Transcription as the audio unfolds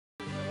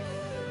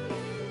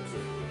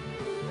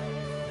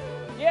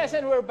Yes,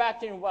 and we're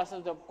back here in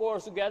Washington, of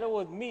course, together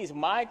with me, is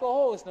my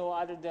co-host, no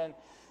other than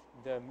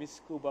the Miss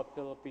Cuba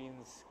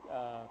Philippines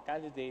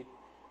candidate,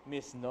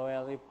 Miss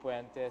Noelle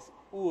Puentes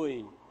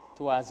Uy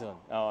Tuazon.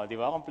 Oh, di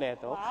ba?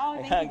 Kompleto.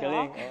 Wow, thank you,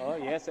 Galing. Doc. Oh,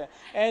 yes.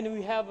 And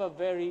we have a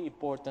very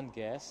important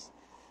guest.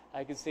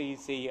 I could say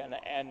he's a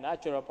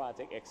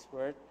naturopathic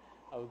expert.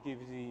 I will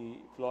give you the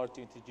floor to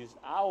introduce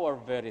our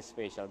very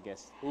special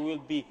guest, who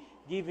will be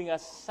giving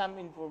us some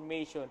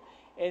information,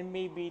 and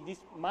maybe this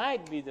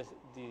might be the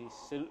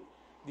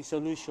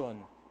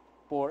solution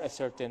for a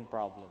certain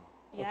problem.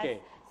 Yes. Okay.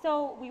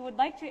 So we would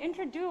like to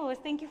introduce,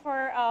 thank you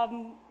for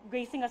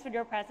gracing us with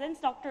your presence,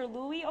 Dr.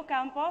 Louie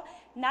Ocampo,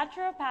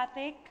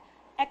 naturopathic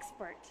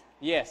expert.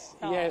 Yes.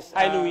 So, Yes.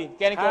 Hi, Louie.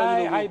 Can I call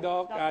you Louie? Hi,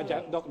 Doc.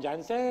 Doc Doc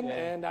Jansen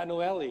Yeah. and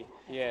Noelle.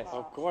 Yes.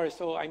 Of course.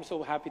 So I'm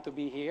so happy to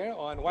be here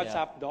on What's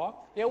Yeah. Up, Doc.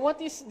 Yeah,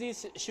 what is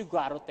this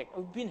Sugarotect?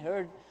 I've been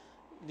heard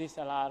this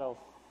a lot of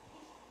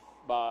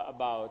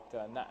about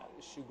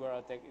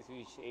Sugarotect,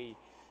 which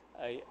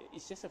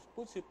it's just a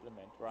food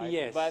supplement, right?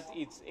 Yes. But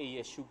it's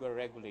a sugar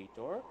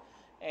regulator,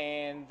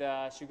 and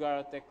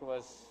Sugarotect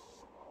was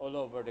all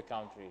over the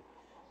country,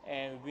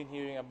 and we've been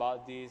hearing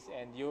about this.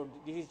 And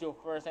this is your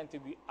first time to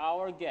be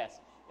our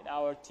guest in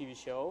our TV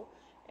show,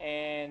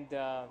 and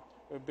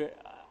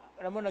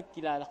alam mo,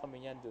 nagkilala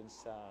kami niyan dun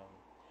sa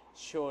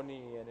show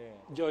ni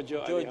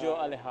Jojo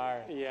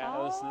Alehar. Yeah.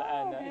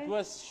 It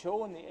was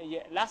shown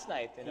last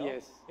night,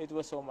 Yes. It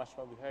was so much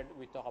fun.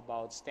 We talk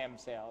about stem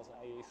cells.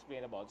 I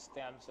explained about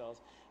stem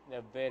cells in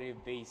the very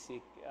basic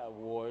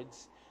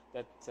words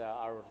that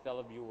our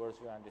televiewers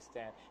will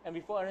understand. And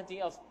before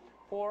anything else,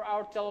 for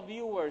our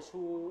televiewers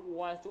who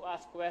want to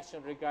ask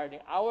questions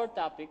regarding our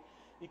topic,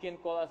 you can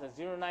call us at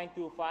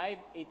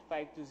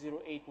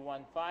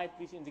 0925-8520815.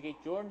 Please indicate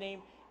your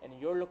name and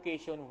your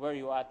location where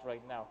you're at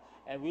right now.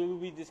 And we will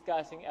be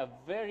discussing a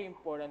very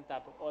important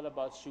topic all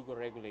about sugar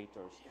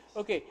regulators. Yes.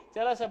 Okay,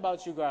 tell us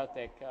about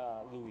Sugarotect,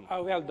 Louie.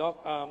 Well,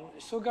 Doc,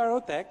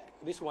 Sugarotect,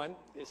 this one,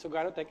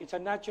 Sugarotect, it's a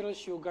natural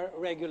sugar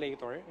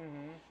regulator.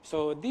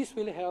 So this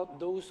will help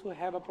those who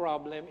have a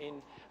problem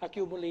in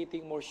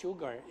accumulating more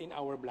sugar in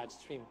our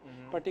bloodstream,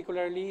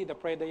 particularly the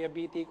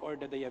pre-diabetic or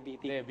the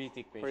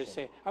diabetic per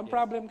se. Ang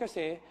problem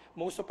kasi,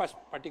 most of us,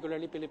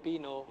 particularly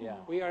Filipino,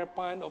 we are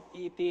fond of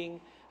eating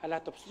a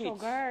lot of sweets.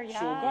 Sugar, yeah.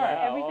 Sugar.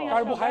 Everything has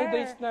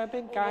Carbohydrates sugar.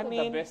 natin,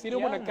 kanin. the best Sino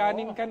mo, yan,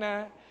 nagkanin ka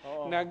na,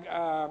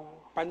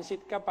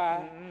 nag-pansit ka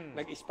pa,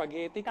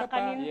 nag-spaghetti ka pa,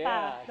 Kakanin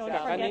pa. Don't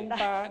kakanin forget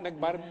that. pa,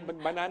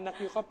 nag-banana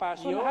cue ka pa.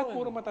 So Yun. lahat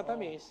puro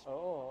matatamis.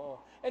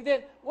 Oo. And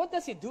then, what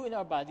does it do in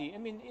our body? I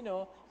mean,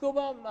 ikaw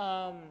ba,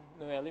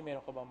 Noelle,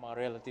 meron ka ba mga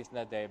relatives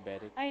na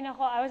diabetic? Ay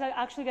nako, I was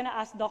actually gonna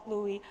ask Doc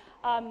Louie.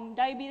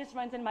 Diabetes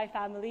runs in my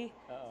family,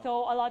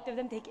 so a lot of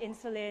them take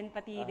insulin.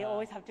 Pati they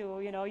always have to,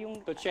 yung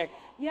To check.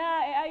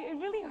 yeah, it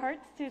really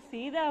hurts to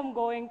see them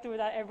going through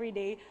that every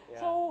day.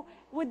 Yeah. So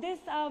with this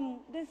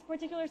this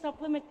particular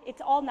supplement, it's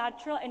all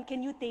natural, and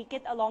can you take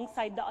it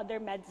alongside the other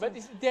meds? But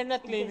they're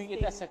not claiming it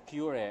as a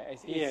cure.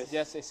 It's Yes.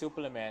 just a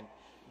supplement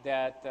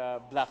that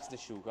blocks the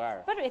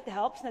sugar. Pero it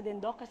helps na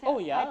din, Doc, kasi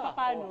Oh, yeah. kahit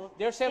papano.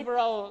 There are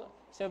several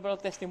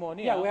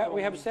testimonies. Yeah,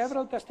 we have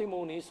several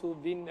testimonies who've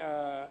been,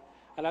 a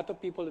lot of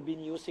people have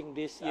been using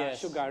this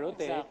Yes,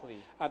 Sugarotect. exactly.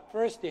 At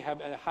first, they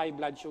have a high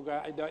blood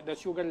sugar, the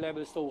sugar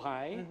level is so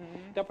high.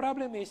 The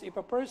problem is, if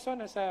a person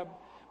has a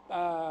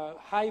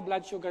high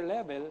blood sugar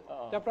level,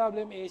 the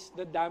problem is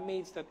the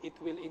damage that it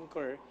will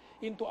incur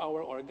into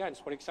our organs.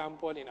 For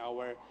example, in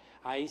our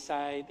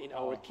eyesight, in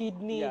our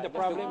kidney, the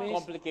problem is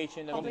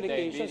complication of the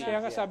complications. diabetes. Kaya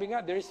nga sabi nga,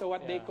 there is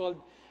what they call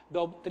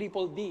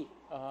triple D.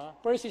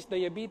 First is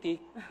diabetic.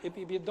 If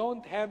you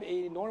don't have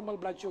a normal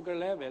blood sugar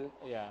level,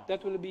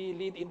 that will be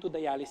lead into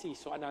dialysis,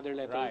 so another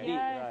letter Right. D.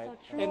 Yes, Right. so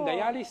true. And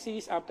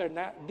dialysis after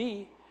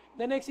D,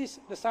 the next is,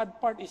 the sad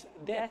part is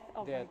death.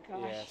 Oh my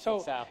gosh. Yes, So,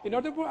 exactly. in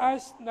order for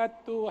us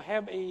not to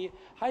have a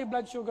high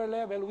blood sugar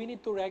level, we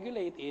need to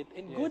regulate it.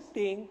 And good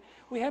thing,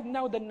 we have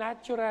now the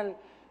natural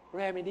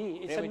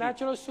remedy. It's a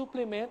natural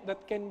supplement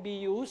that can be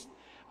used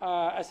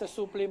as a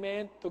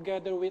supplement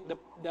together with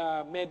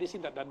the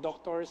medicine that the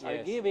doctors are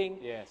giving.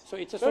 Yes. So,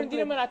 it's a Pero hindi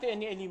supplement. naman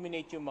natin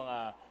eliminate yung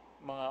mga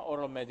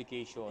oral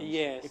medications.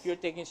 Yes. If you're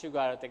taking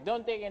Sugarotect,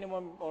 don't take any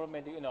more oral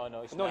medication. No,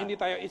 it's No, not. hindi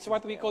tayo. It's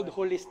what we call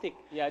holistic.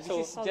 Yeah, this So,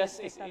 is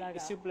just Holistic a talaga.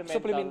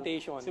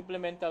 Supplementation.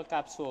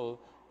 capsule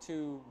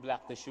to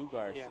block the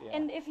sugars. Yeah. Yeah.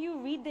 And if you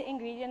read the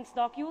ingredients,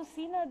 Doc, you'll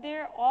see that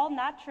they're all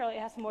natural. It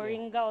has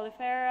moringa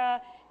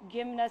oleifera,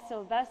 Gymna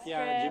sylvestre.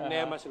 yeah,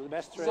 Gymnema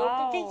sylvestre. So,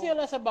 Wow. can you tell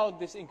us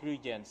about these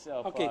ingredients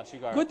of Okay,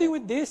 Sugarotect? good thing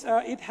with this,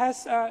 it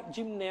has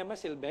Gymnema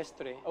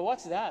sylvestre.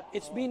 What's that?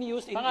 It's been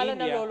used in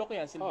Pangalan India. ng lolo ko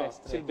yan,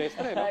 Sylvestre.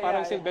 Sylvestre, no?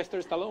 Parang Yeah, yeah. Sylvester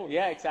Stallone.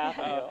 Yeah,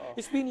 exactly.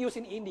 It's been used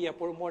in India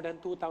for more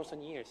than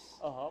 2,000 years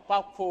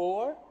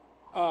For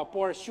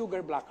for sugar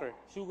blocker.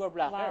 sugar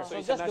blocker. Wow. So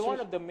it's that's a one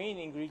natural- of the main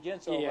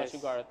ingredients of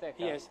Sugarotect.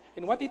 Yes.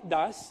 And what it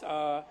does,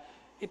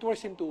 it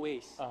works in two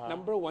ways.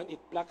 Number one, it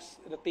blocks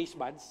the taste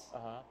buds.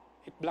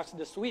 It blocks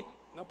the sweet.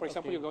 No? For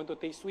example, you're going to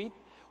taste sweet.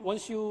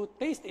 Once you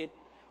taste it,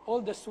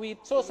 all the sweet.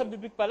 So sa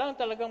bibig pa lang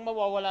talagang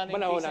mawawala na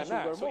yung taste ng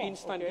sugar mo. So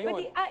instant Okay. yun.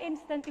 But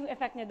instant yung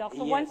effect niya, Doc.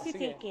 So Yes. once you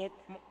Sige. take it,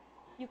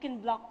 you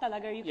can block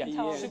talaga. You can Yeah.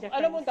 tell Yes. the difference.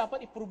 Alam mo, dapat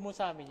i-prove mo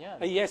sa amin yan.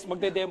 Yes,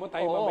 magde-demo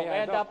tayo Oo, mamaya.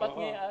 kaya Doc. dapat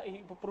Oo.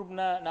 i-prove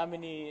na namin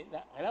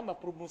kailangan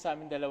ma-prove mo sa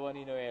amin dalawa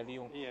ni Noel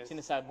yung Yes.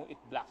 sinasabi mo it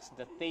blocks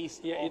the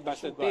taste Yeah, of it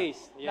blocks the sugar.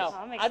 taste. Yes.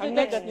 Now, makes other And than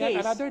next, the taste,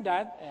 another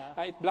that,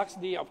 Yeah. it blocks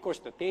of course,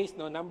 the taste.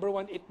 No, number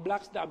one, it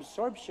blocks the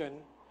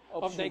absorption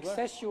Of of the sugar?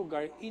 excess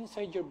sugar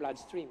inside your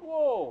bloodstream.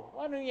 wow,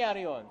 ano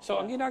nangyari yun? So,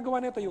 ang ginagawa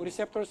nito, yung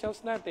receptor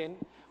cells natin,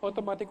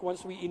 automatic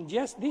once we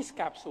ingest this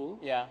capsule,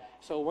 Yeah.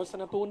 so once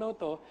na natunaw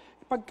to,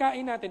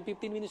 pagkain natin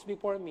 15 minutes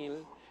before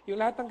meal,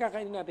 yung lahat ng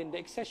kakainin natin, the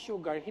excess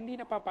sugar, hindi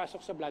na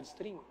papasok sa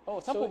bloodstream. Oh,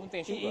 saan so, pupunta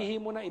yung sugar? iihi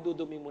mo na,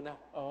 idudumi mo na.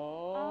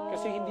 Oh.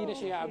 Kasi hindi na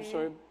siya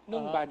absorb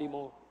ng body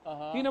mo.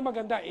 Yun ang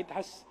maganda. It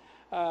has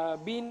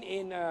been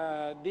in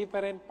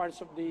different parts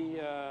of the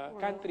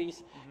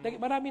countries.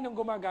 Marami nang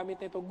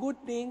gumagamit nito. Good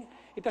thing,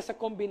 it has a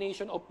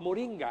combination of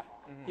moringa,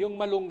 yung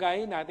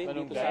malunggay natin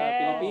dito sa Malunggay.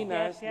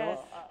 Pilipinas, Yes, yes.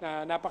 no? Na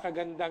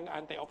napakagandang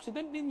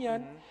antioxidant din yan.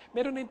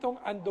 Meron nitong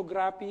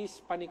Andrographis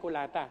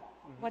paniculata.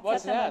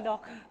 What's that naman, that?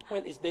 Doc?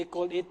 Well, they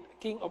called it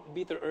king of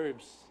bitter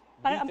herbs.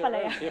 Parang Bitter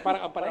ampalaya. Yeah,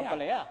 parang ampalaya. Parang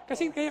ampalaya.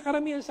 Kasi kaya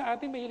karamihan sa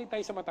atin, mahilig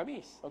tayo sa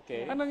matamis.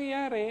 Okay. Ang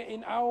nangyayari,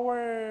 in our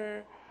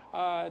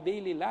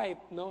daily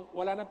life, no,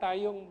 wala na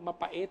tayong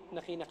mapait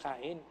na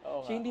kinakain.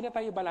 Oo So nga. hindi na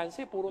tayo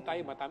balanse, puro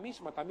tayo matamis.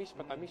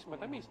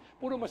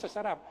 Puro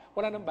masasarap.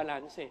 Wala nang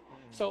balanse.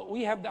 So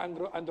we have the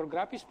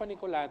Andrographis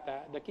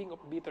paniculata, the king of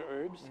bitter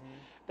herbs,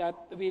 that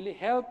will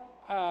help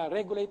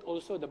regulate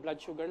also the blood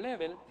sugar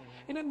level.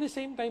 And at the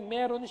same time,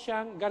 meron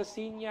siyang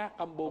Garcinia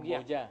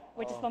cambogia. Cambodia.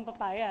 Which is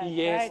pampapaya.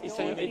 Yes, right? it's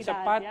Yung a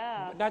obesidad, fat,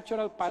 yeah.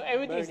 natural So fat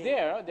everything is burning.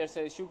 there. There's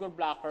a sugar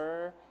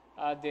blocker.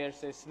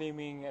 There's a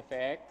slimming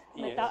effect.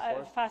 Yes. of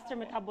course. Faster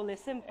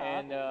metabolism pa.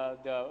 And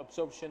the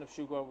absorption of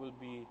sugar will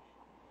be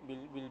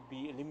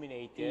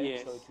eliminated.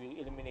 Yes. So it will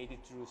eliminate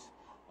it through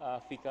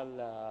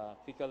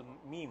fecal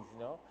means,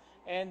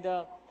 And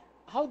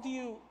how do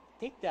you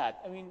take that?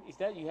 I mean, is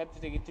that you have to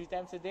take it 3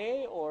 times a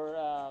day or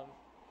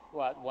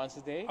once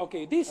a day?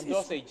 Okay, this Ang is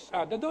dosage.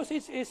 the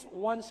dosage is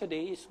once a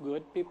day is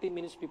good, 15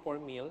 minutes before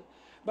meal.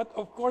 But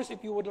of course,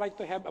 if you would like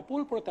to have a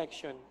full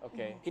protection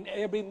Okay. in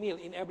every meal,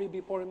 in every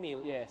before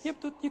meal, Yes.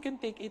 you can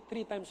take it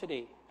 3 times a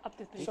day Up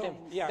to 3 So, times.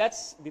 yeah.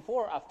 That's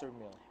before or after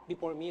meal?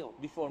 before meal.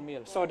 Before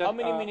meal. So How that,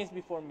 many minutes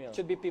before meal? It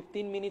should be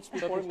 15 minutes So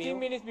before 15 meal.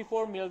 minutes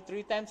before meal,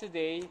 3 times a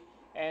day,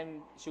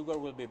 and sugar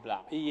will be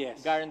black.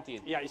 Yes.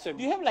 Guaranteed. Yeah, it's a,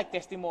 Do you have like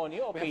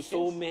testimony of we have patients?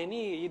 so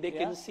many. They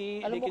can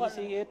see Alam mo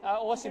it. I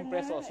was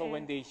impressed Ganda also eh.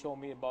 when they show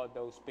me about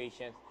those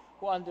patients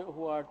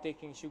who are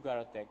taking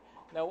Sugarotect.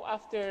 Now,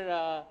 after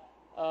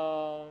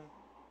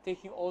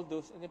taking all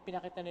those, and then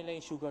pinakita nila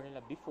yung sugar nila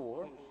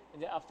before,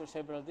 and then after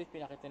several days,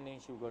 pinakita nila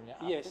yung sugar nila.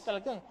 Yes. After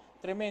talagang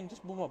tremendous,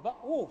 bumaba.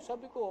 Oh,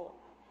 sabi ko,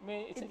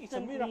 it's a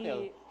Instantly miracle.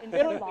 instant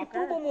Pero blocker.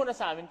 iprove mo muna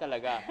sa amin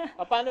talaga.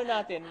 Paano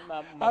natin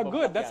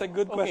Good. That's a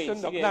good question,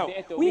 Doc. Now,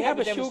 we have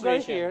a sugar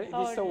here.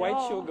 This is a white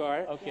no.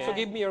 sugar. Okay. So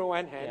give me your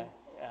one hand.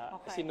 Yeah.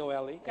 Okay. Si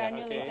Noelle.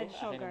 Granulated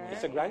Okay. sugar.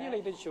 It's a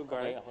granulated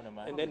sugar. Okay, ako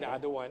naman. And then the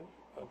other one.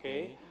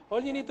 Okay.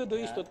 All you need to do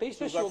is to taste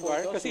the Sugar sugar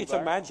photo, kasi it's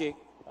a sugar. magic.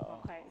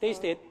 Okay.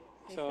 Taste it.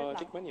 Taste So, it lang.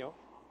 tikman nyo.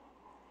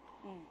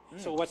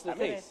 So, what's the Tamis.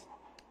 taste?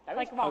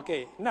 Like rock.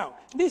 Okay. Now,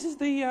 this is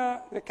the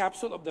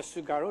capsule of the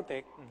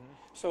Sugarotect.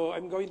 So,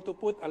 I'm going to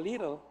put a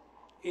little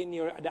in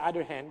the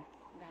other hand.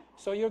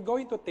 So, you're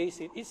going to taste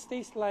it. It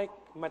tastes like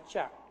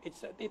matcha. It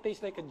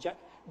tastes like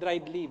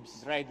dried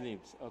leaves. Dried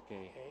leaves.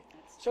 Okay. Okay.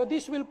 So,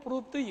 this will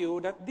prove to you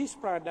that this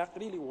product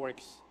really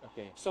works.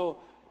 Okay. So,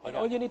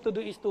 all you need to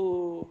do is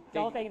to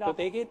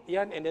take it,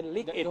 yan, and then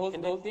lick The it. whole- and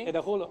the then,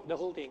 whole thing? The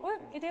whole thing. Or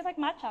it tastes like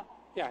matcha.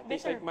 Yeah, it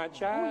tastes bitter. like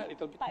matcha,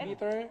 little bit Tain.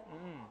 bitter.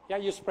 Yeah,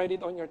 you spread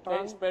it on your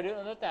Then tongue. spread it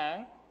on the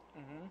tongue.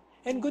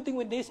 And good thing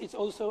with this, it's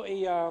also a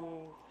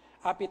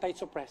appetite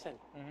suppressant.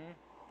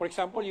 For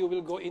example, you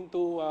will go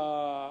into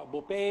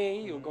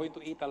buffet, you're going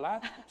to eat a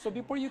lot. So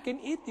before you can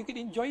eat, you can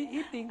enjoy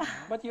eating,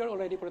 but you're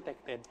already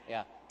protected.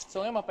 Yeah.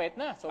 So ngayon, mapait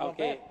na. So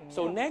Okay. mapait.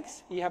 So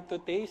next, you have to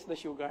taste the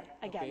sugar.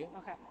 Again.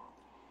 Okay.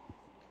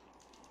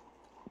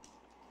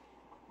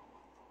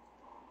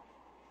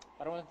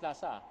 Parang walang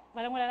lasa.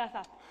 Walang wala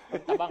lasa.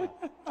 Matabang.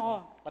 Oh.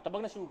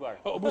 Matabang na sugar.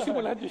 Oh, ubusin mo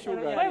lahat yung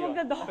sugar. Why wag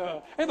na daw?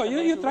 Ito,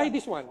 you try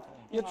this one.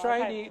 You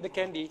try Okay. the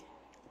candy.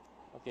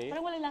 Okay.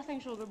 Parang wala lasa yung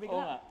sugar Oo bigla.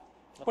 nga.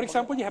 For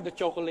example, you have the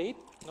chocolate.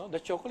 No,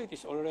 the chocolate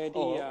is already,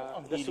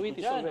 ang the hilig sweet ko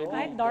is dyan, already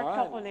Kahit dark gone.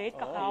 chocolate,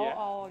 cacao, yeah.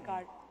 oh my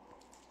God.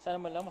 Sana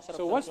man lang masarap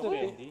So sa what's the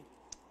candy.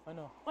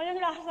 Ano? Walang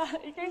lasa.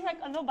 It tastes like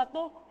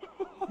bato.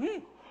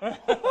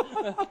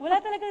 Wala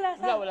talaga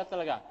lasa. Wala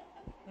talaga.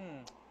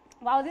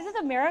 Wow, this is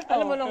a miracle.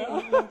 Alam mo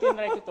nung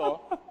tinry ko to,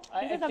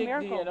 I This is a take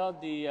miracle.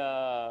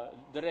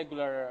 the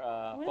regular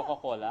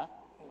Coca-Cola.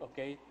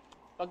 Okay?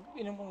 Pag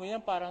inom mo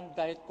ganyan, parang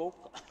Diet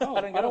Coke. Oh,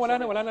 parang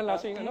wala na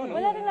lasa yung ano. no?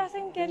 Wala rin lasa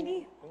yung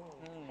candy.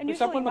 And For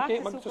example, usually, wax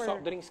is mag-soft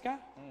super... drinks ka.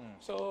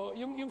 So,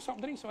 yung soft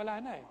drinks, wala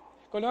na eh.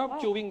 Kung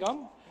chewing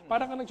gum,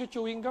 Parang ka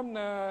nag-chewing gum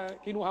na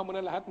kinuha mo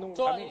na lahat nung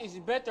So tamis. it's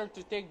better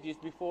to take this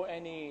before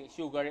any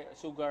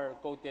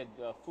sugar-coated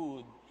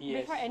food.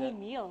 Yes. Before any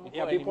meal.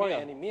 Yeah, any before meal.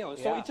 any meal.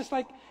 So Yeah. it's just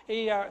like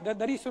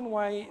the reason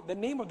why the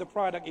name of the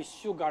product is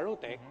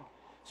Sugarotect.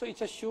 So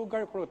it's a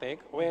sugar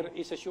protect, where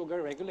it's a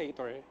sugar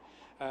regulator.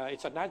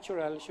 It's a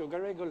natural sugar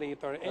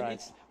regulator, and Right.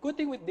 it's good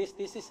thing with this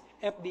is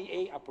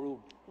FDA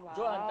approved. Wow.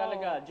 Joanne,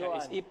 talaga, Joanne.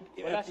 it's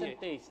Wala FDA. siyang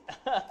taste.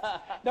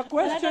 The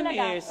question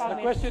talaga, is,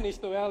 promise.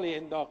 to Ellie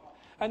and Doc,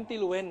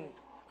 until when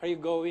are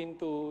you going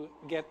to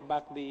get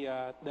back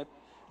the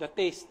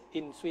taste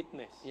in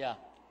sweetness? Yeah.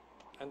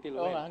 Until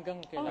Oo when? nga, hanggang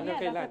Oh, kailan. Hanggang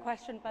yeah, that's kailan? a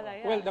question pala.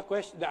 Yeah. Well,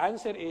 the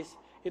answer is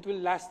it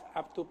will last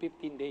up to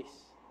 15 days.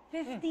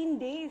 15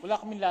 days. Wala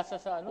kaming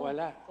lasa sa ano?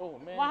 Wala. Oh,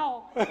 man.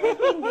 Wow,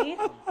 15 days?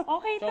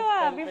 Okay So, to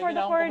pwede before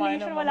na the akong kumain ng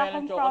coronation, wala mamelang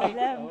akong chocolate.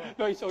 problem. Oo.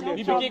 No, it's only No a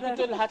problem. joke. Ibigay ko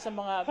ito lahat sa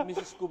mga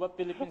Mrs. Cuba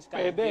Philippines Pwede,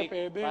 Candidate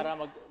pwede. para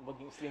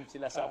maging slim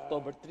sila sa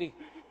October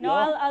 3. No,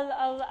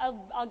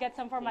 I'll get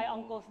some for my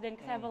uncles din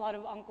because I have a lot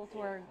of uncles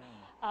who are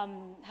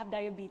have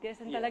diabetes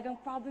and talagang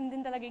problem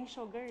din talaga yung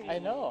sugar. I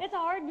know. It's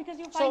hard because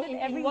you So find it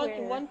in everywhere.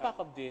 one pack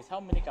of this,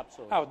 how many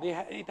capsules? Oh,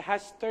 it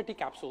has 30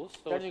 capsules.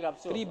 So 30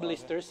 capsules, 3 okay.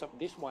 blisters of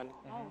this one.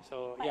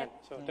 So, Okay. yan.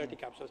 So, 30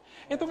 capsules.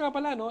 Ito nga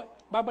pala, no,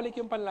 babalik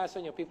yung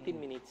panlasa nyo, 15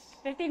 minutes.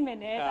 15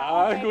 minutes.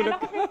 Ah, Okay, gulat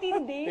kala ko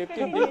 15 days.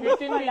 15 minutes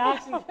 15 pala.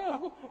 minutes.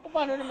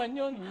 Paano naman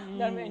yun?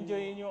 Dahil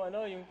ma-enjoyin yung,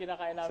 yung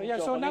kinakain namin So, yan.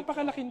 So, chocolate.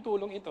 napakalaking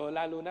tulong ito,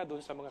 lalo na doon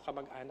sa mga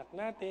kamag-anak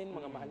natin,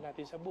 mga mahal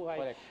natin sa buhay.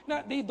 Correct.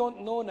 Na they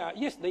don't know na,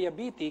 yes,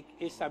 diabetic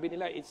is, sabi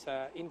nila, it's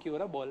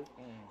incurable.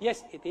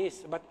 Yes, it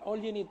is. But all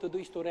you need to do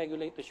is to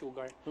regulate the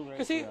sugar.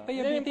 Kasi yeah.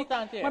 diabetic,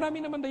 Importante yan. marami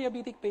naman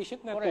diabetic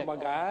patient na Correct.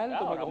 tumagal, Oo.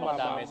 tumagal, Oo, humaba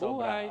madami, ang buhay.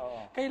 sobra. Oo.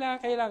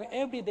 Kailangan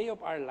every day of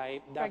our life,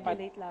 dapat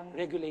Regulate lang.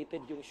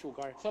 regulated yung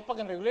sugar. So pag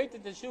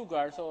regulated the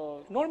sugar,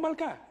 so Normal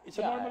ka. It's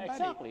a yeah, normal body.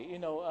 exactly. You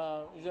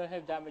don't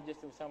have damages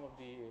to some of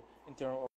the internal